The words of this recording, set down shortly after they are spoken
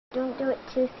Don't do it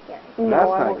too scary.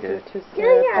 No, I won't do it too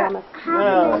scary. Do I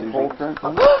promise.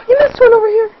 No, You missed one over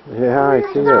here. yeah, I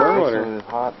see that. It's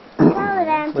hot.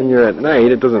 When you're at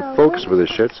night, it doesn't focus with the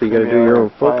shit, so you gotta do your own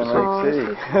focusing. Oh,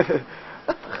 City.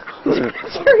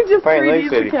 You're just Fine Lake 3D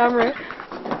City. the camera.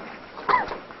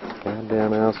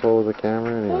 Goddamn asshole with the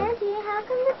camera anyway. Auntie, how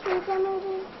come the trees are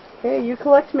moving? Hey, you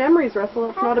collect memories, Russell.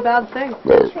 It's not a bad thing.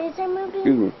 The trees are moving?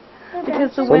 Excuse me. Because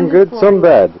the Some wind is good, blowing. some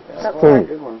bad. That's a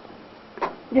good one.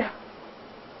 Yeah.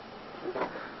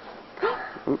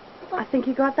 I think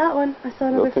you got that one. I saw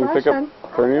another Those things flash pick one.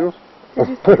 up tornadoes? Did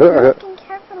you see I'm that? looking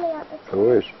carefully at the I tree.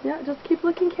 wish. Yeah, just keep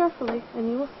looking carefully, and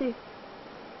you will see.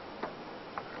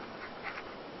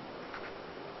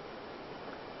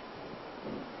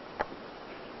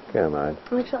 Come on.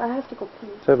 Actually, I have to go pee.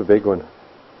 Let's have a big one.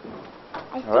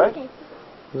 I think Alright.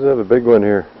 Let's have a big one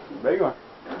here. Big one.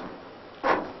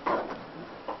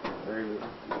 Very good.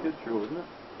 Good show, isn't it?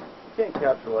 You can't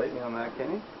capture lightning on that,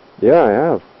 can you? Yeah, I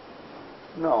have.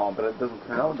 No, but it doesn't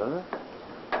turn out, does it?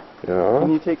 Yeah.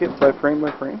 Can you take it by frame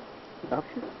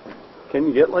capture? Can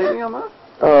you get lightning on that?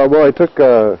 Well, I took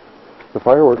the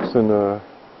fireworks and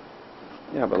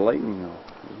Yeah, but lightning though,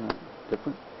 isn't that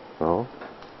different? oh,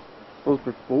 Those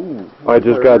were, ooh. I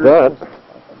just got that.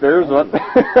 There's one.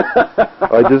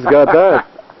 I just got that.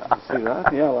 See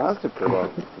that? Yeah, it lasted for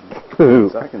about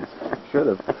seconds. Should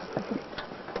have.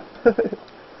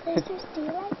 Sisters, do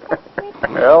you like that bridge?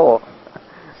 Hell.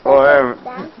 Well,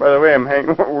 by the way,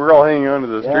 we're all hanging on to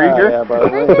the street here. Yeah, by the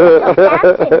way.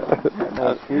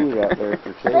 Nice view you got there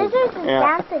for sure. Lizards is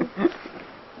dancing.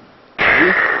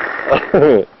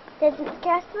 Doesn't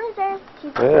scare lizards. She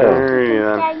Yeah.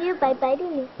 can scare you by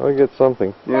biting you. I'll get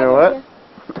something. You know what?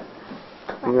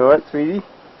 You know what, sweetie?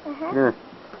 Uh-huh. Here.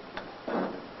 Yeah,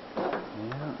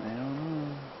 I don't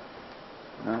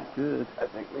know. Not good. I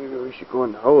think maybe we should go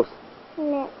in the house.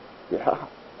 No, Yeah.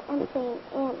 I'm saying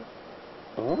in.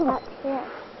 Oh. Up here.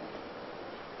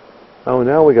 Oh,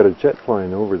 now we got a jet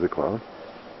flying over the cloud.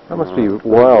 That must be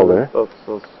wild, eh?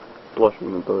 That's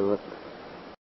flushing the toilet.